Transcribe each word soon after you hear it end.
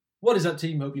What is up,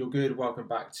 team? Hope you're good. Welcome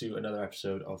back to another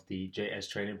episode of the JS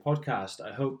Training Podcast.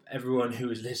 I hope everyone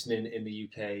who is listening in the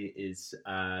UK is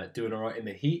doing all right in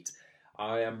the heat.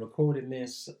 I am recording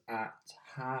this at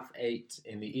 8:30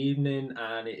 in the evening,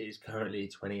 and it is currently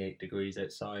 28 degrees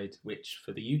outside, which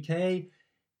for the UK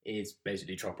is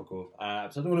basically tropical. So I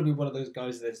don't want to be one of those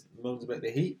guys that moans about the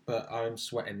heat, but I'm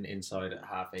sweating inside at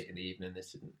 8:30 in the evening.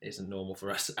 This isn't normal for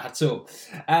us at all.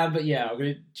 But yeah, I'm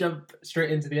going to jump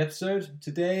straight into the episode.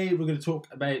 Today we're going to talk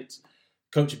about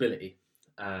coachability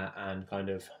and kind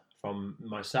of from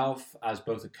myself as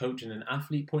both a coach and an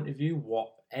athlete point of view,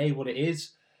 what it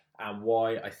is and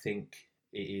why I think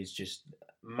it is just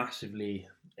massively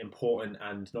important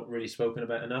and not really spoken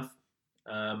about enough.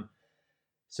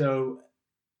 So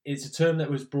it's a term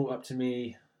that was brought up to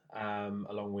me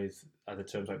along with other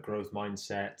terms like growth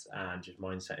mindset and just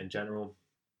mindset in general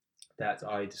that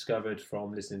I discovered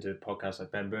from listening to podcasts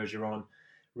like Ben Bergeron,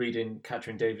 reading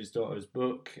Katrin Davidsdottir's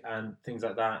book and things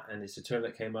like that. And it's a term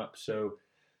that came up. So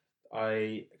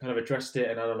I kind of addressed it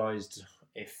and analysed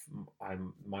if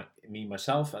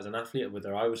myself as an athlete,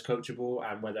 whether I was coachable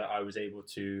and whether I was able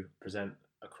to present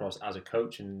across as a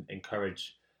coach and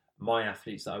encourage my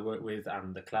athletes that I work with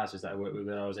and the classes that I work with,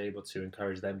 that I was able to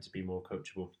encourage them to be more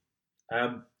coachable.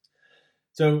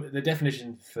 So the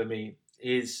definition for me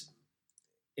is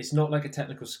it's not like a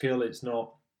technical skill. It's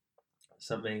not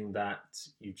something that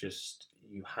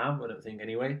you have, I don't think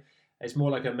anyway. It's more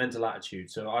like a mental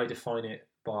attitude. So I define it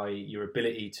by your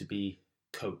ability to be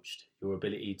coached, your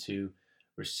ability to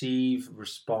receive,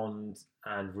 respond,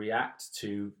 and react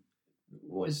to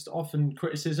what is often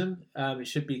criticism. It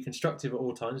should be constructive at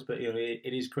all times, but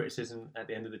it is criticism at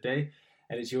the end of the day,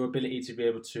 and it's your ability to be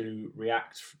able to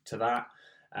react to that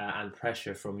and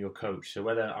pressure from your coach. So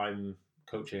whether I'm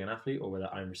coaching an athlete or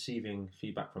whether I'm receiving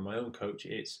feedback from my own coach,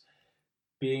 it's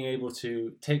being able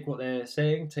to take what they're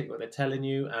saying, take what they're telling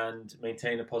you, and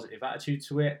maintain a positive attitude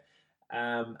to it,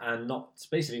 and not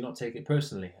take it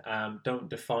personally. Don't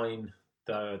define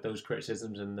those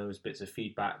criticisms and those bits of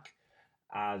feedback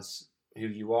as who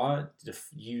you are.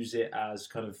 Use it as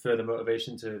kind of further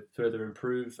motivation to further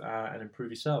improve and improve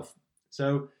yourself.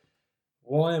 So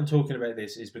why I'm talking about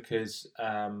this is because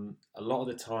a lot of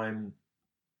the time,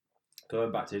 going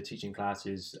back to teaching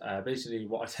classes, basically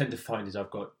what I tend to find is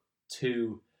I've got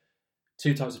two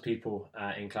types of people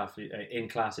in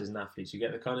classes and athletes. You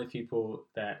get the kind of people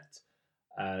that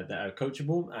are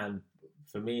coachable, and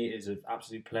for me, it's an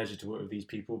absolute pleasure to work with these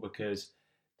people because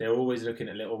they're always looking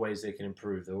at little ways they can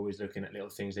improve. They're always looking at little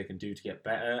things they can do to get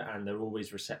better, and they're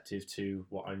always receptive to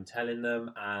what I'm telling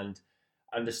them and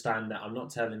understand that I'm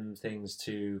not telling them things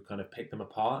to kind of pick them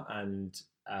apart and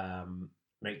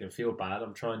make them feel bad.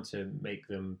 I'm trying to make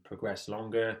them progress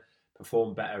longer,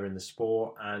 perform better in the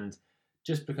sport, and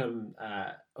just become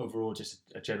overall just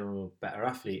a general better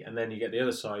athlete. And then you get the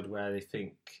other side where they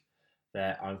think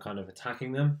that I'm kind of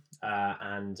attacking them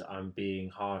and I'm being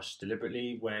harsh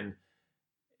deliberately when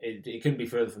it couldn't be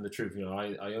further from the truth.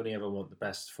 I only ever want the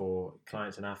best for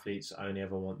clients and athletes. I only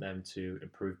ever want them to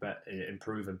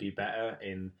improve and be better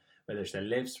in whether it's their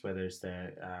lifts, whether it's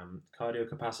their cardio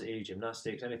capacity,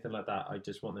 gymnastics, anything like that. I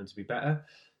just want them to be better.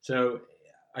 So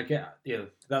I get,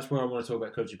 that's where I want to talk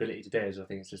about coachability today. Is I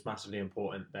think it's just massively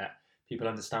important that people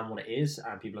understand what it is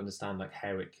and people understand like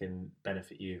how it can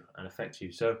benefit you and affect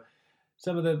you. So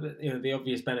some of the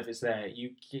obvious benefits there,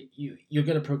 you're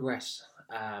going to progress.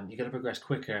 You're going to progress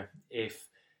quicker if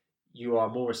you are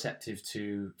more receptive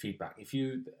to feedback. If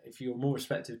you're more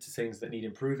receptive to things that need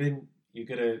improving, you're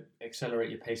going to accelerate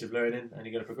your pace of learning and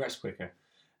you're going to progress quicker.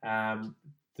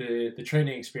 The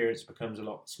training experience becomes a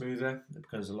lot smoother. It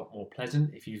becomes a lot more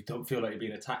pleasant. If you don't feel like you're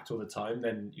being attacked all the time,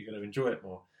 then you're going to enjoy it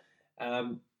more.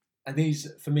 And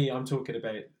these, for me, I'm talking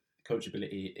about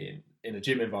coachability in a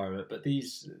gym environment, but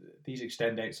these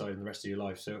extend outside in the rest of your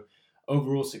life. So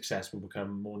overall success will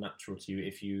become more natural to you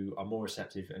if you are more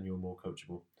receptive and you're more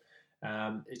coachable.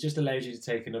 It just allows you to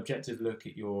take an objective look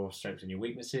at your strengths and your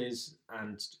weaknesses,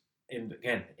 and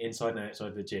inside and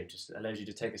outside the gym, just allows you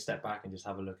to take a step back and just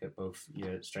have a look at both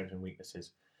your strengths and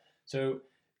weaknesses. So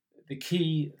the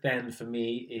key then for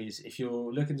me is, if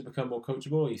you're looking to become more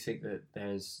coachable, or you think that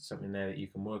there's something there that you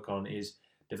can work on, is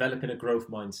developing a growth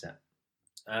mindset.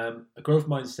 A growth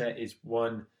mindset is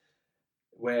one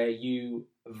where you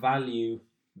value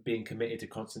being committed to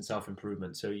constant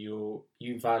self-improvement. So you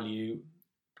value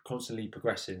constantly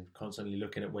progressing, constantly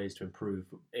looking at ways to improve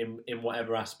in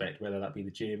whatever aspect, whether that be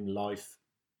the gym, life,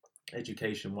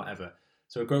 education, whatever.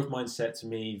 So a growth mindset to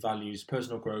me values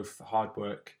personal growth, hard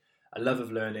work, a love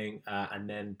of learning, and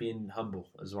then being humble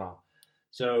as well.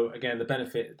 So again, the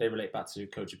benefit, they relate back to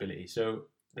coachability. So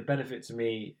the benefit to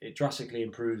me, it drastically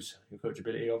improves your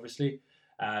coachability, obviously.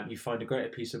 You find a greater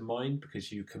peace of mind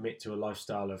because you commit to a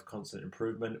lifestyle of constant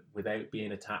improvement without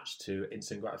being attached to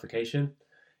instant gratification.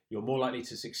 You're more likely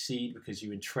to succeed because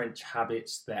you entrench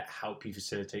habits that help you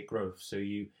facilitate growth. So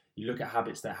you look at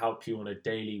habits that help you on a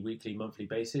daily, weekly, monthly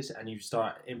basis, and you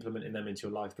start implementing them into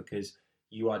your life because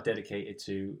you are dedicated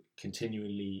to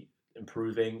continually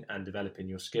improving and developing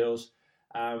your skills.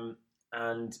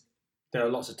 And there are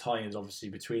lots of tie-ins, obviously,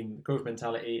 between growth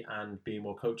mentality and being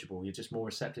more coachable. You're just more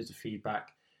receptive to feedback.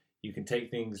 You can take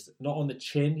things not on the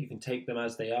chin, you can take them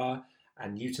as they are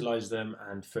and utilize them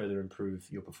and further improve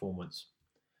your performance.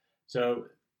 So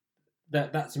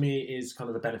that to me is kind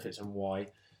of the benefits and why.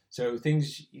 So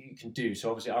things you can do. So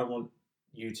obviously I want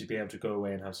you to be able to go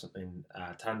away and have something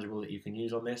tangible that you can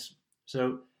use on this.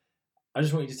 So I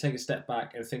just want you to take a step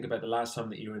back and think about the last time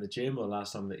that you were in the gym or the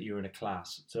last time that you were in a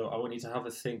class. So I want you to have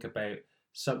a think about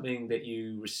something that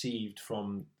you received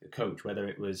from the coach, whether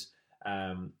it was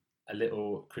a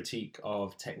little critique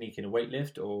of technique in a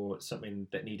weightlift or something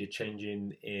that needed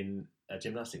changing in a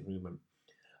gymnastic movement.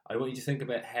 I want you to think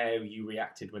about how you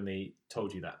reacted when they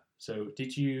told you that. So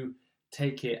did you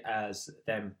take it as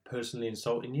them personally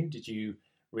insulting you? Did you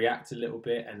react a little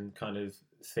bit and kind of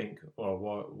think, oh,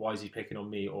 why is he picking on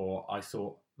me? Or I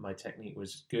thought my technique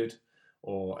was good,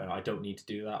 or I don't need to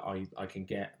do that. I can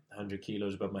get 100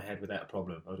 kilos above my head without a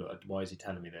problem. Why is he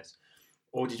telling me this?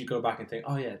 Or did you go back and think,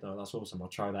 oh yeah, no, that's awesome. I'll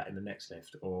try that in the next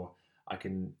lift, or I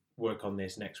can work on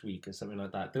this next week and something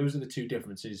like that. Those are the two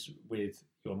differences with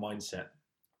your mindset.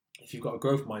 If you've got a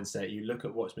growth mindset, you look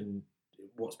at what's been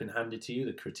handed to you,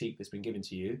 the critique that's been given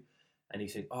to you, and you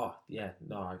think, oh yeah,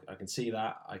 no, I can see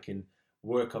that. I can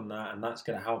work on that, and that's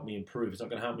going to help me improve. It's not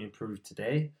going to help me improve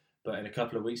today, but in a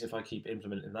couple of weeks, if I keep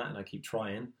implementing that and I keep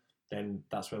trying, then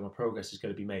that's where my progress is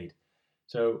going to be made.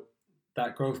 So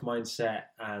that growth mindset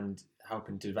and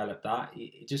helping develop that,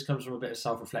 it just comes from a bit of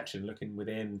self-reflection, looking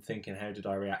within, thinking, how did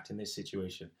I react in this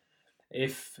situation?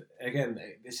 If, again,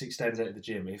 this extends out of the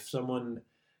gym, if someone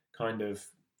kind of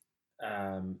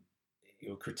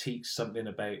critiques something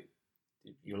about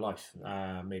your life,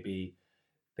 maybe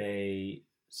they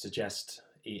suggest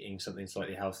eating something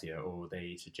slightly healthier, or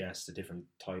they suggest a different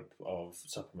type of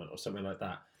supplement or something like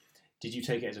that, did you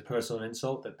take it as a personal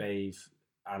insult that they've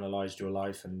analysed your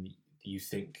life and you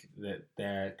think that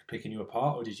they're picking you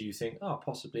apart, or did you think, oh,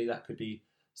 possibly that could be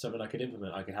something I could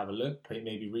implement? I could have a look,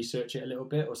 maybe research it a little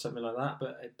bit or something like that,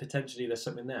 but potentially there's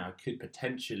something there. I could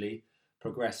potentially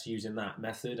progress using that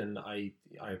method, and I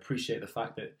appreciate the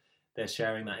fact that they're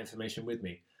sharing that information with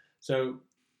me. So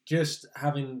just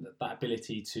having that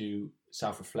ability to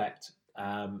self-reflect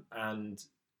and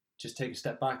just take a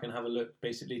step back and have a look,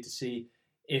 basically, to see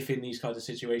if in these kinds of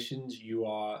situations you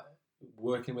are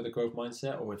working with a growth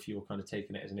mindset or if you're kind of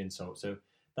taking it as an insult. So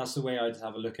that's the way I'd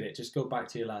have a look at it. Just go back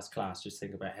to your last class, just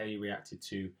think about how you reacted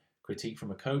to critique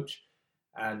from a coach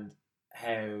and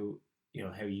how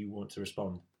you want to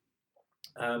respond.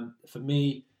 For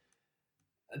me,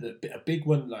 a big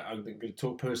one, like I'm going to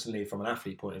talk personally from an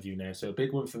athlete point of view now. So a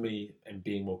big one for me in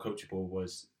being more coachable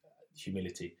was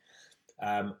humility.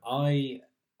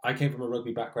 I came from a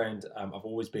rugby background. I've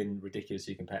always been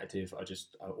ridiculously competitive. I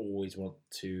always want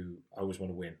to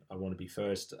win. I want to be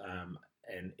first,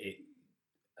 and it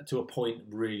to a point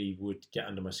really would get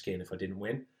under my skin if I didn't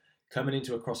win. Coming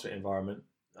into a CrossFit environment,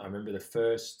 I remember the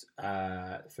first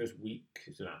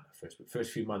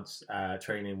few months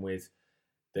training with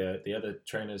the other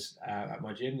trainers at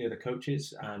my gym, the other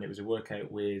coaches, and it was a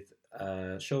workout with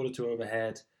shoulder to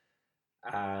overhead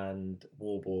and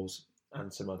wall balls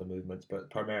and some other movements, but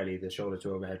primarily the shoulder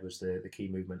to overhead was the key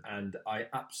movement, and I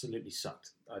absolutely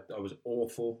sucked. I was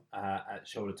awful at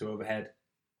shoulder to overhead.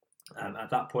 At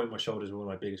that point, my shoulders were one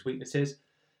of my biggest weaknesses,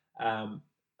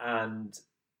 and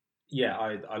yeah,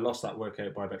 I lost that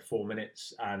workout by about 4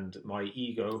 minutes, and my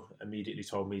ego immediately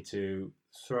told me to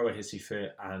throw a hissy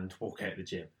fit and walk out of the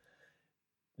gym.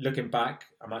 Looking back,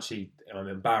 I'm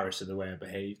embarrassed of the way I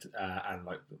behaved, and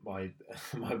like my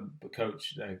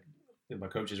coach, my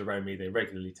coaches around me, they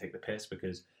regularly take the piss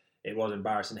because it was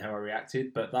embarrassing how I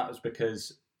reacted. But that was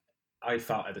because I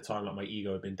felt at the time like my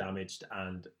ego had been damaged,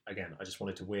 and again, I just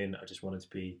wanted to win. I just wanted to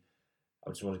be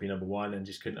number one, and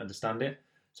just couldn't understand it.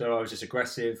 So I was just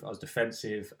aggressive, I was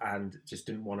defensive, and just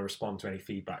didn't want to respond to any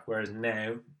feedback. Whereas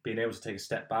now, being able to take a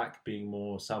step back, being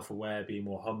more self-aware, being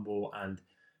more humble and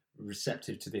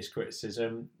receptive to this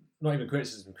criticism, not even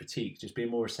criticism, critique, just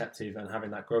being more receptive and having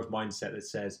that growth mindset that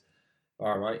says,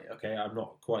 all right, okay, I'm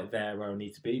not quite there where I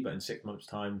need to be, but in 6 months'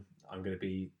 time, I'm going to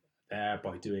be there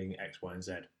by doing X, Y, and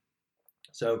Z.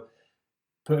 So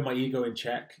putting my ego in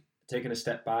check, taken a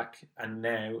step back, and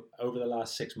now over the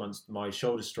last 6 months, my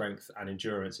shoulder strength and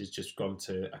endurance has just gone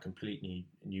to a completely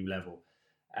new level.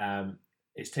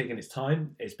 It's taken its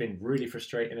time. It's been really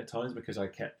frustrating at times because I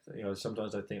kept,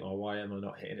 sometimes I think, oh, why am I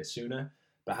not hitting it sooner?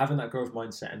 But having that growth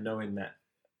mindset and knowing that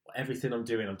everything I'm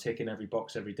doing, I'm ticking every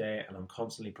box every day, and I'm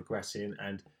constantly progressing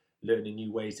and learning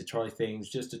new ways to try things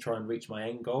just to try and reach my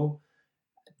end goal,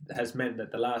 has meant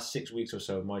that the last 6 weeks or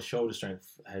so, my shoulder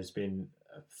strength has been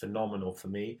phenomenal for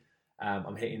me.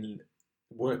 I'm hitting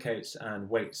workouts and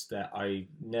weights that I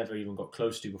never even got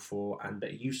close to before, and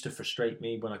that used to frustrate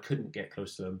me when I couldn't get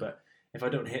close to them. But if I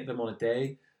don't hit them on a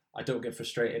day, I don't get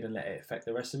frustrated and let it affect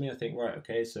the rest of me. I think, right,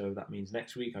 okay, so that means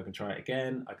next week I can try it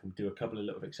again. I can do a couple of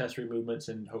little accessory movements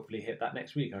and hopefully hit that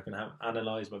next week. I can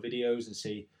analyze my videos and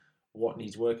see what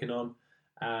needs working on.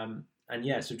 And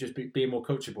yeah, so just being more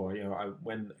coachable.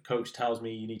 When a coach tells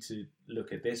me you need to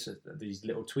look at this, these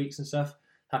little tweaks and stuff,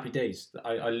 happy days.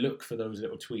 I look for those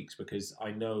little tweaks because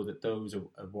I know that those are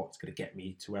what's going to get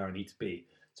me to where I need to be.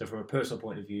 So from a personal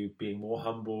point of view, being more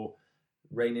humble,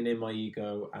 reining in my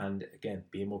ego, and again,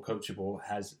 being more coachable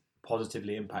has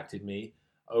positively impacted me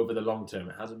over the long term.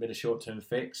 It hasn't been a short-term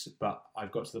fix, but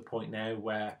I've got to the point now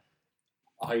where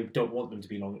I don't want them to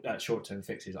be short-term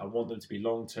fixes. I want them to be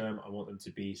long-term. I want them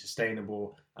to be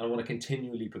sustainable. And I want to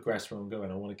continually progress where I'm going.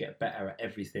 I want to get better at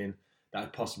everything that I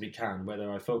possibly can.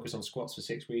 Whether I focus on squats for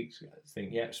 6 weeks,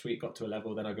 think, yeah, sweet, got to a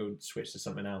level, then I go switch to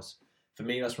something else. For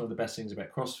me, that's one of the best things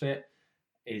about CrossFit,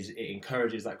 is it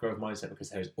encourages that growth mindset because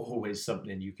there's always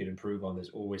something you can improve on. There's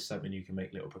always something you can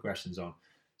make little progressions on.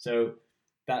 So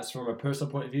that's from a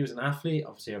personal point of view as an athlete.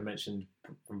 Obviously, I've mentioned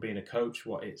from being a coach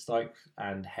what it's like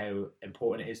and how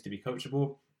important it is to be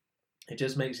coachable. It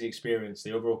just makes the experience,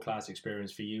 the overall class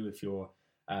experience for you, if you're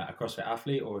a CrossFit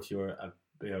athlete or if you're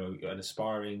an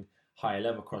aspiring higher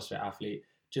level CrossFit athlete,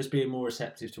 just being more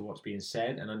receptive to what's being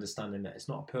said and understanding that it's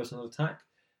not a personal attack.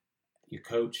 Your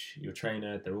coach, your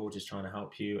trainer, they're all just trying to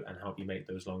help you and help you make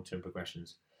those long-term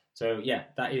progressions. So yeah,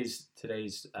 that is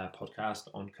today's podcast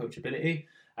on coachability.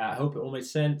 I hope it all made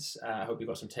sense. I hope you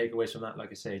got some takeaways from that.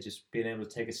 Like I say, just being able to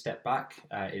take a step back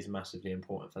is massively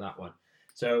important for that one.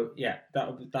 So yeah,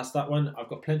 that's that one. I've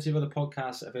got plenty of other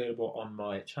podcasts available on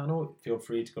my channel. Feel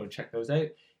free to go and check those out.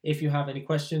 If you have any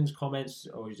questions, comments,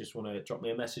 or you just want to drop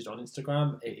me a message on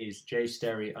Instagram, it is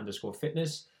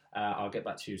jsterry_fitness. I'll get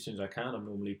back to you as soon as I can. I'm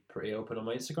normally pretty open on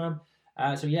my Instagram.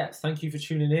 So yeah, thank you for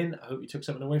tuning in. I hope you took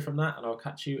something away from that, and I'll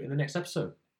catch you in the next episode.